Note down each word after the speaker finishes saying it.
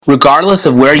Regardless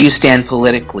of where you stand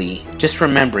politically, just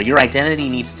remember your identity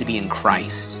needs to be in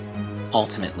Christ,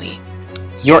 ultimately.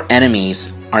 Your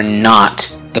enemies are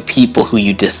not the people who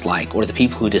you dislike or the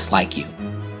people who dislike you.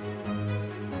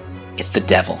 It's the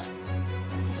devil.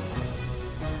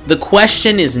 The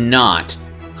question is not,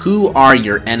 who are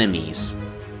your enemies?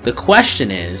 The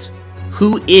question is,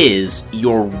 who is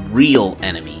your real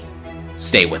enemy?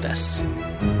 Stay with us.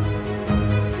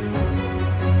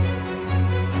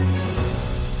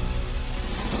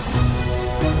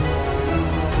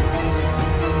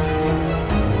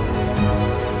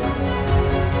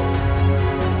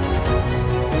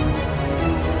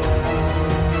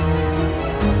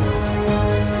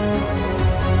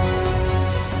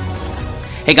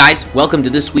 Hey guys, welcome to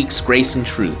this week's Grace and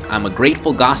Truth. I'm a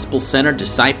grateful, gospel-centered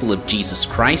disciple of Jesus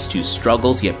Christ who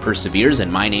struggles yet perseveres,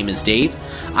 and my name is Dave.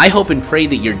 I hope and pray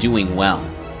that you're doing well.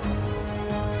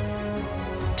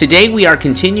 Today we are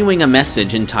continuing a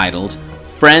message entitled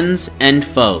Friends and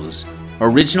Foes,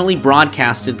 originally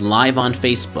broadcasted live on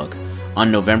Facebook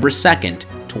on November 2nd,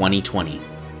 2020.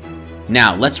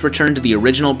 Now let's return to the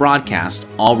original broadcast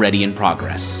already in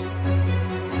progress.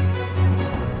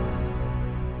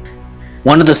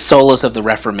 One of the solas of the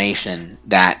Reformation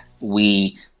that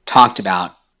we talked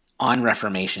about on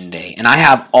Reformation Day, and I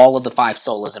have all of the 5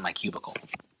 solas in my cubicle.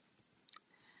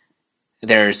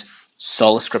 There's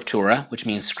sola scriptura, which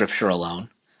means scripture alone.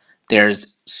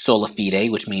 There's sola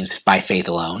fide, which means by faith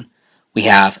alone. We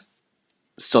have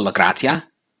sola gratia,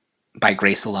 by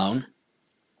grace alone.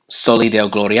 Soli Deo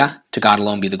gloria, to God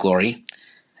alone be the glory.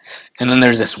 And then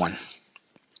there's this one,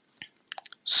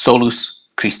 solus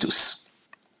Christus.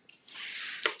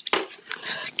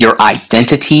 Your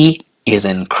identity is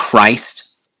in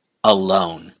Christ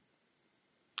alone.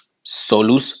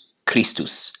 Solus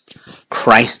Christus.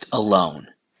 Christ alone.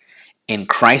 In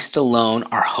Christ alone,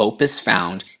 our hope is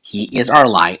found. He is our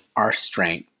light, our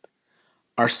strength,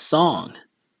 our song.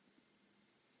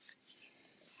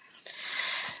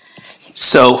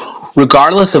 So,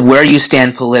 regardless of where you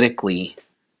stand politically,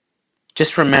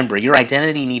 just remember your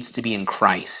identity needs to be in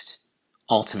Christ,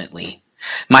 ultimately.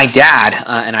 My dad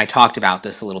and I talked about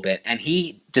this a little bit, and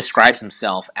he describes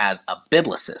himself as a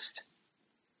biblicist.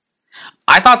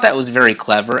 I thought that was very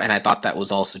clever, and I thought that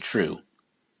was also true.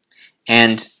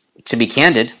 And to be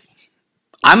candid,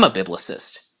 I'm a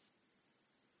biblicist.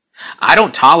 I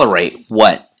don't tolerate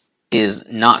what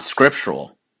is not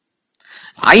scriptural.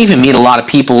 I even meet a lot of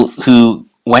people who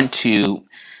went to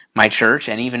my church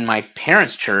and even my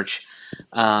parents' church,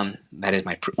 that is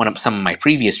some of my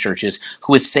previous churches,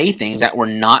 who would say things that were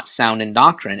not sound in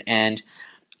doctrine, and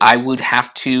I would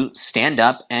have to stand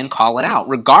up and call it out,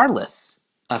 regardless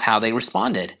of how they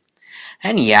responded.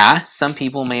 And yeah, some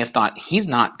people may have thought he's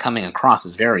not coming across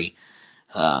as very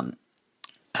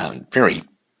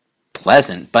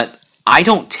pleasant, but I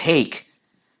don't take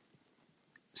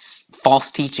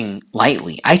false teaching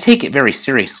lightly. I take it very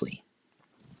seriously.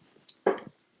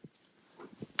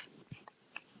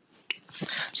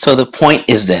 So the point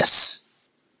is this.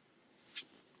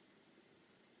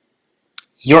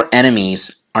 Your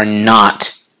enemies are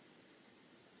not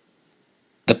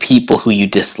the people who you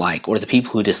dislike or the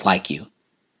people who dislike you.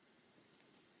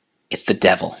 It's the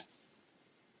devil.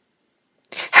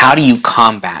 How do you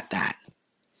combat that?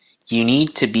 You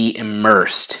need to be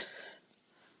immersed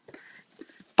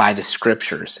by the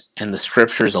scriptures and the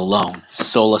scriptures alone.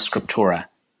 Sola scriptura.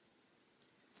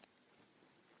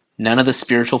 None of the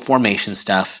spiritual formation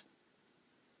stuff.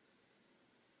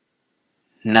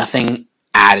 Nothing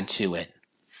added to it.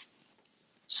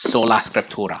 Sola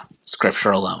scriptura.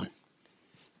 Scripture alone.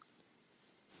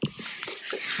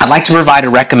 I'd like to provide a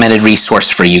recommended resource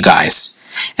for you guys.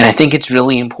 And I think it's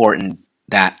really important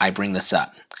that I bring this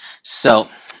up. So,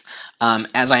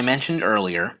 as I mentioned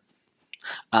earlier,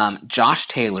 Josh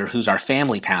Taylor, who's our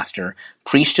family pastor,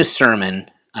 preached a sermon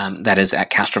that is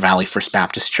at Castro Valley First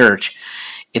Baptist Church.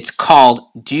 It's called,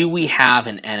 Do We Have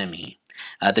an Enemy?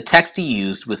 The text he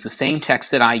used was the same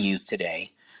text that I used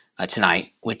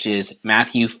tonight, which is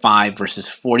Matthew 5, verses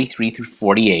 43 through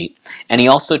 48. And he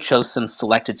also chose some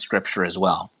selected scripture as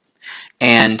well.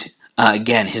 And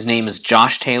again, his name is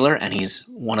Josh Taylor, and he's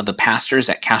one of the pastors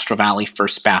at Castro Valley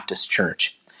First Baptist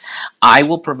Church. I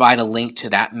will provide a link to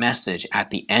that message at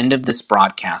the end of this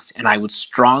broadcast, and I would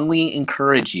strongly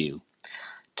encourage you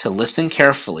to listen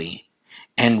carefully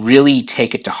and really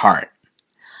take it to heart.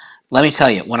 Let me tell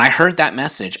you, when I heard that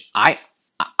message, I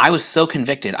was so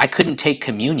convicted, I couldn't take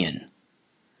communion.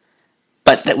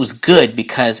 But that was good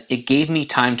because it gave me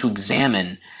time to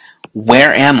examine,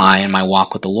 where am I in my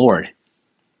walk with the Lord?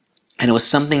 And it was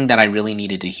something that I really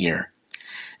needed to hear.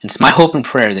 And it's my hope and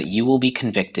prayer that you will be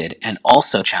convicted and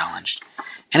also challenged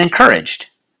and encouraged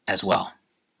as well.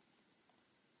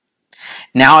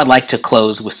 Now I'd like to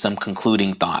close with some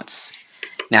concluding thoughts.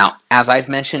 Now, as I've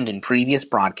mentioned in previous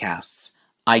broadcasts,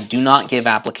 I do not give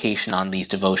application on these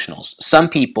devotionals. Some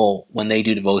people, when they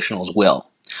do devotionals, will.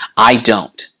 I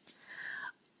don't.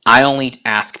 I only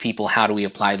ask people, how do we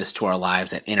apply this to our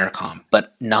lives at Intercom,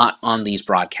 but not on these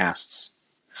broadcasts.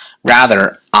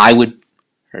 Rather, I would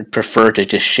prefer to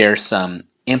just share some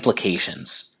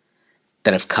implications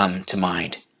that have come to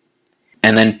mind.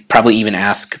 And then probably even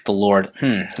ask the Lord,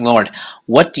 Lord,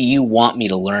 what do you want me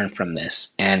to learn from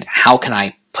this? And how can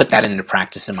I put that into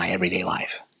practice in my everyday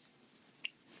life?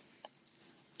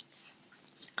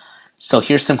 So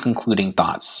here's some concluding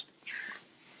thoughts.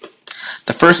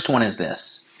 The first one is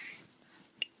this.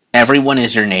 Everyone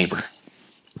is your neighbor.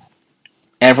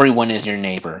 Everyone is your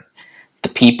neighbor. The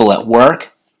people at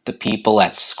work, the people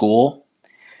at school,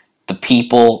 the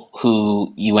people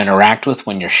who you interact with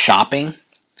when you're shopping,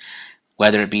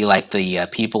 whether it be like the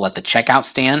people at the checkout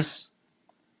stands,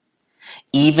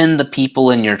 even the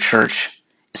people in your church,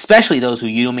 especially those who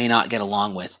you may not get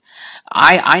along with.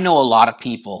 I know a lot of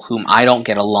people whom I don't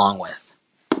get along with,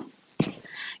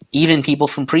 even people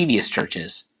from previous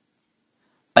churches,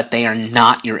 but they are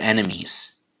not your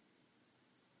enemies.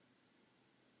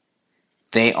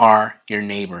 They are your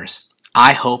neighbors.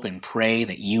 I hope and pray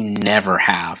that you never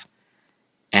have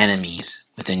enemies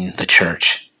within the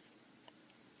church.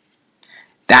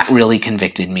 That really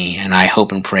convicted me, and I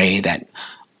hope and pray that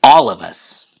all of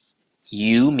us,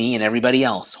 you, me, and everybody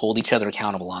else, hold each other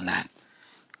accountable on that.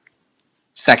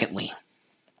 Secondly,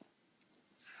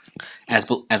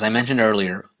 as I mentioned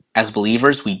earlier, as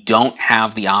believers, we don't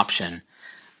have the option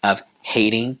of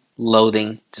hating,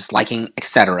 loathing, disliking,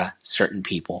 etc. certain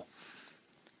people.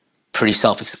 Pretty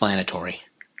self-explanatory.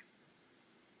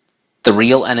 The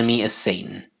real enemy is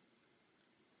Satan.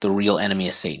 The real enemy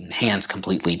is Satan. Hands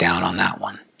completely down on that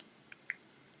one.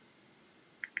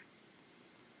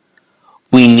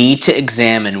 We need to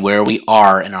examine where we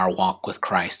are in our walk with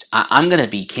Christ. I'm going to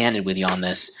be candid with you on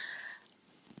this.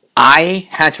 I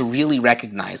had to really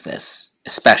recognize this,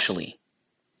 especially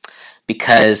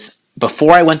because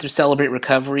before I went through Celebrate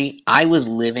Recovery, I was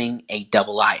living a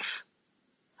double life.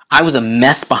 I was a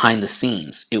mess behind the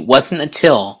scenes. It wasn't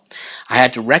until I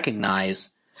had to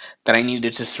recognize that I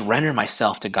needed to surrender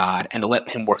myself to God and to let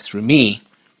Him work through me.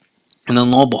 And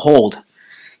then lo and behold,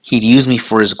 He'd use me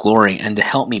for His glory and to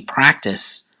help me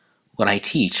practice what I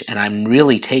teach. And I'm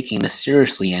really taking this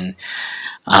seriously and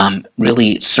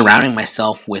really surrounding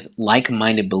myself with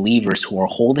like-minded believers who are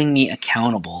holding me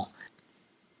accountable.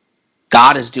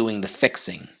 God is doing the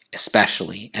fixing,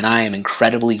 especially, and I am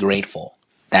incredibly grateful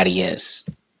that He is.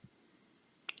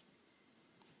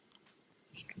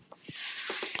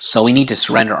 So we need to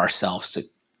surrender ourselves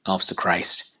to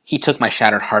Christ. He took my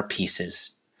shattered heart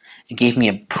pieces and gave me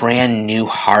a brand new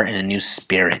heart and a new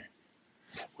spirit.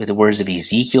 With the words of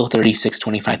Ezekiel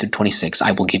 36:25-26,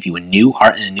 I will give you a new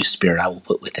heart and a new spirit I will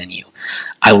put within you.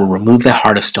 I will remove the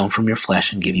heart of stone from your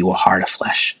flesh and give you a heart of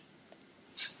flesh.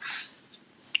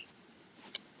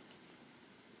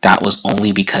 That was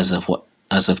only because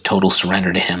of total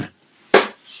surrender to Him.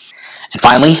 And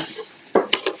finally,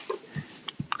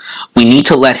 we need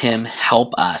to let Him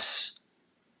help us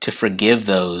to forgive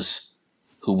those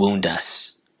who wound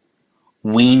us.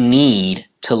 We need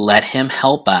to let Him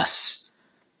help us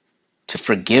to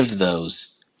forgive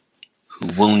those who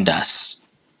wound us.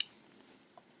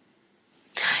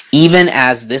 Even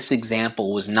as this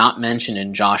example was not mentioned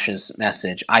in Josh's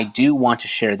message, I do want to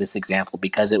share this example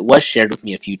because it was shared with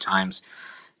me a few times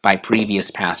by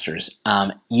previous pastors.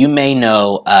 You may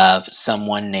know of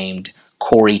someone named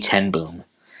Corrie ten Boom.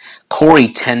 Corrie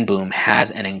ten Boom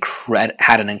had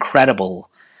an incredible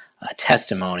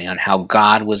testimony on how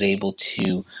God was able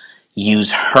to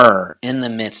use her in the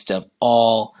midst of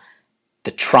all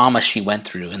the trauma she went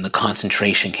through in the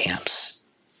concentration camps.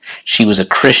 She was a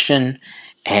Christian,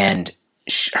 and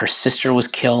her sister was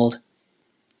killed.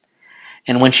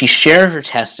 And when she shared her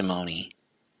testimony,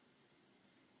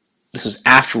 this was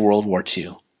after World War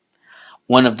II,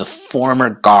 one of the former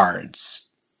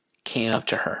guards came up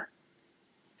to her,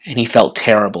 and he felt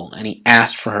terrible, and he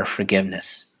asked for her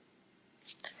forgiveness.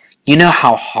 You know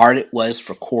how hard it was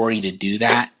for Corrie to do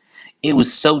that? It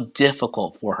was so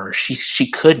difficult for her.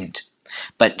 She couldn't,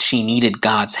 but she needed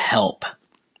God's help.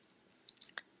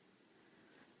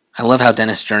 I love how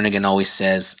Dennis Jernigan always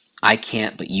says, I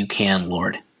can't, but you can,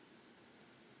 Lord.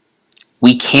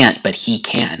 We can't, but He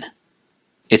can.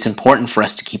 It's important for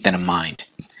us to keep that in mind.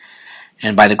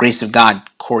 And by the grace of God,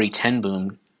 Corrie ten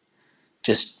Boom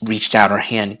just reached out her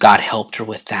hand. God helped her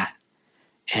with that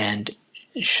and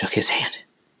shook His hand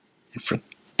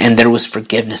and there was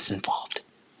forgiveness involved.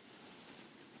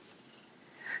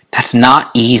 That's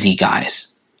not easy,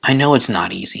 guys. I know it's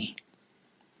not easy,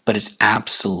 but it's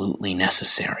absolutely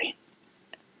necessary.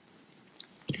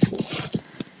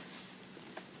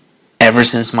 Ever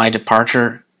since my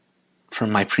departure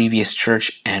from my previous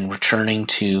church and returning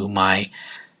to my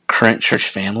current church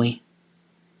family,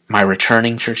 my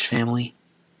returning church family,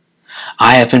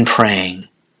 I have been praying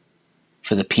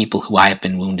for the people who I have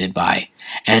been wounded by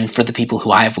and for the people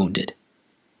who I have wounded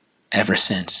ever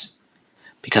since,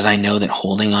 because I know that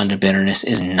holding on to bitterness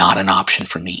is not an option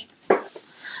for me.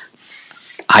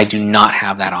 I do not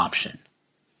have that option.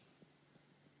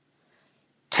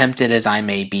 Tempted as I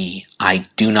may be, I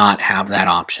do not have that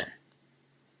option.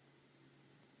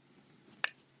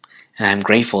 And I'm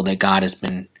grateful that God has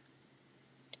been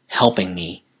helping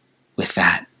me with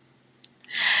that.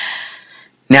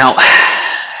 Now,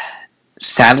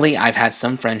 sadly, I've had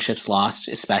some friendships lost,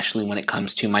 especially when it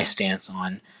comes to my stance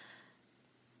on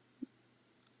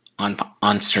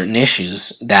certain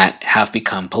issues that have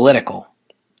become political.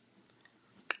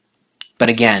 But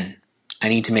again, I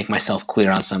need to make myself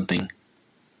clear on something.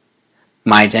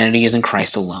 My identity is in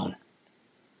Christ alone.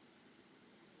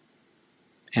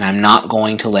 And I'm not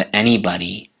going to let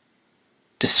anybody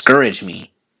discourage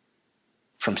me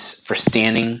for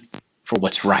standing for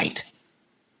what's right.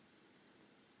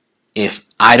 If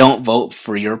I don't vote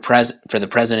for for the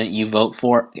president you vote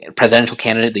for, presidential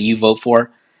candidate that you vote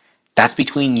for, that's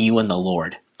between you and the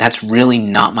Lord. That's really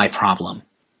not my problem.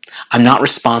 I'm not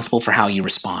responsible for how you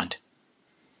respond.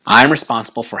 I'm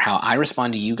responsible for how I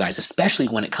respond to you guys, especially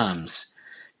when it comes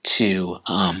to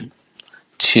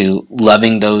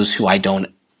loving those who I don't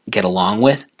get along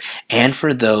with, and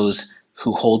for those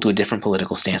who hold to a different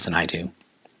political stance than I do.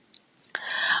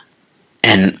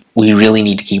 And we really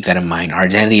need to keep that in mind. Our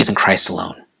identity is in Christ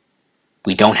alone.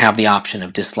 We don't have the option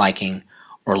of disliking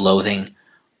or loathing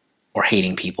or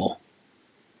hating people.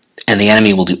 And the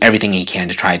enemy will do everything he can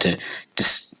to try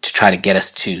to get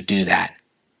us to do that,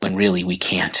 when really we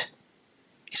can't.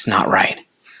 It's not right.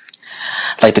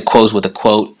 I'd like to close with a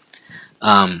quote.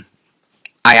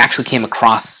 I actually came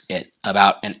across it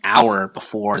about an hour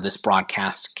before this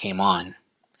broadcast came on.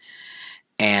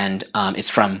 And it's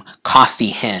from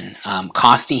Costi Hinn.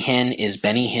 Costi Hinn is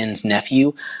Benny Hinn's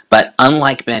nephew, but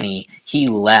unlike Benny, he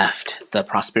left the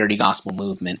prosperity gospel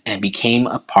movement and became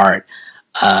a part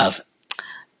of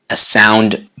a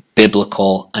sound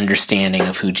biblical understanding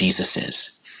of who Jesus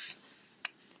is.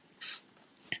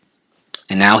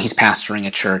 And now he's pastoring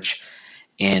a church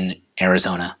in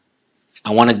Arizona.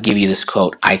 I want to give you this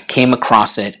quote. I came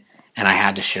across it and I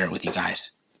had to share it with you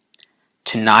guys.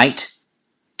 Tonight,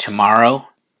 tomorrow,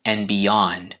 and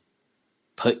beyond,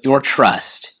 put your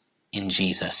trust in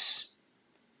Jesus.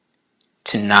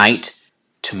 Tonight,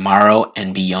 tomorrow,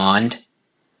 and beyond,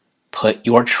 put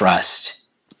your trust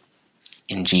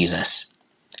in Jesus.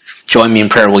 Join me in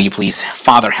prayer, will you please?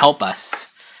 Father, help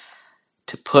us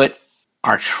to put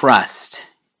our trust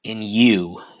in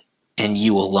you and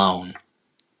you alone.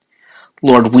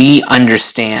 Lord, we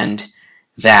understand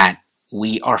that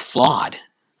we are flawed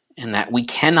and that we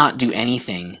cannot do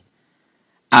anything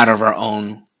on our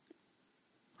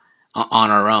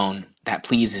own that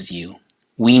pleases you.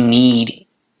 We need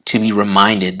to be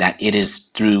reminded that it is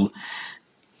through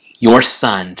your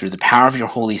Son, through the power of your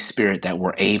Holy Spirit, that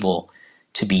we're able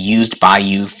to be used by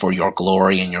you for your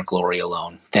glory and your glory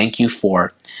alone. Thank you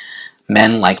for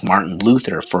men like Martin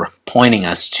Luther for pointing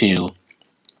us to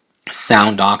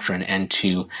sound doctrine and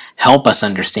to help us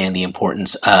understand the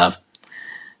importance of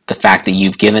the fact that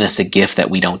you've given us a gift that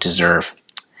we don't deserve.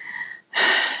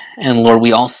 And Lord,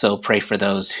 we also pray for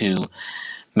those who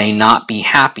may not be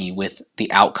happy with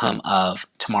the outcome of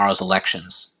tomorrow's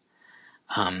elections.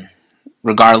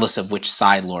 Regardless of which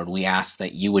side, Lord, we ask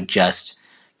that you would just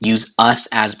use us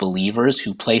as believers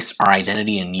who place our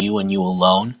identity in you and you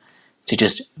alone to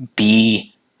just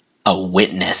be a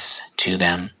witness to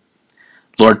them.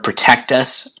 Lord, protect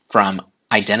us from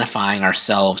identifying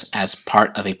ourselves as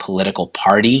part of a political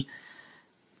party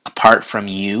apart from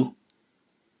you.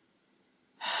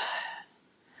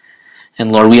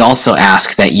 And Lord, we also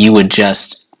ask that you would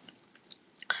just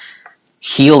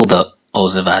heal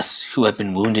those of us who have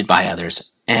been wounded by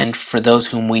others, and for those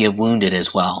whom we have wounded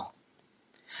as well.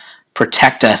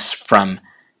 Protect us from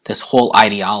this whole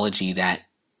ideology that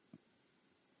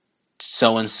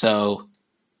so-and-so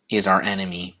is our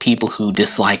enemy. People who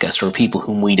dislike us or people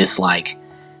whom we dislike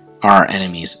are our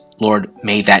enemies. Lord,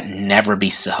 may that never be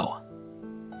so.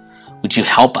 Would you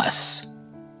help us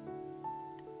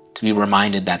to be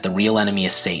reminded that the real enemy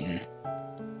is Satan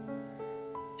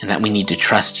and that we need to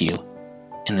trust you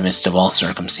in the midst of all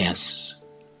circumstances.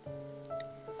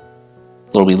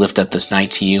 Lord, we lift up this night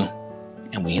to you,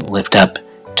 and we lift up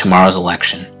tomorrow's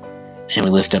election, and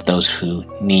we lift up those who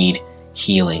need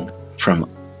healing from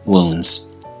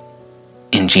wounds.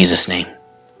 In Jesus' name,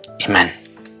 amen.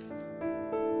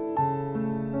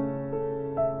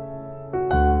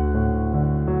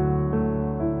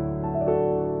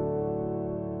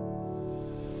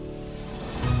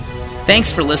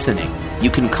 Thanks for listening. You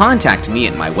can contact me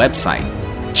at my website,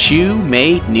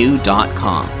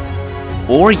 chewmadenew.com,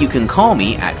 or you can call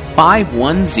me at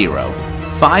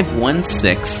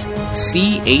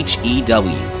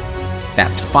 510-516-CHEW.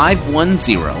 That's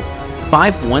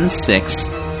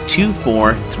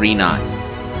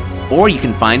 510-516-2439. Or you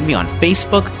can find me on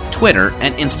Facebook, Twitter,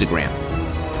 and Instagram.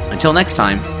 Until next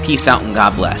time, peace out and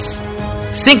God bless.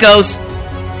 Cinco's!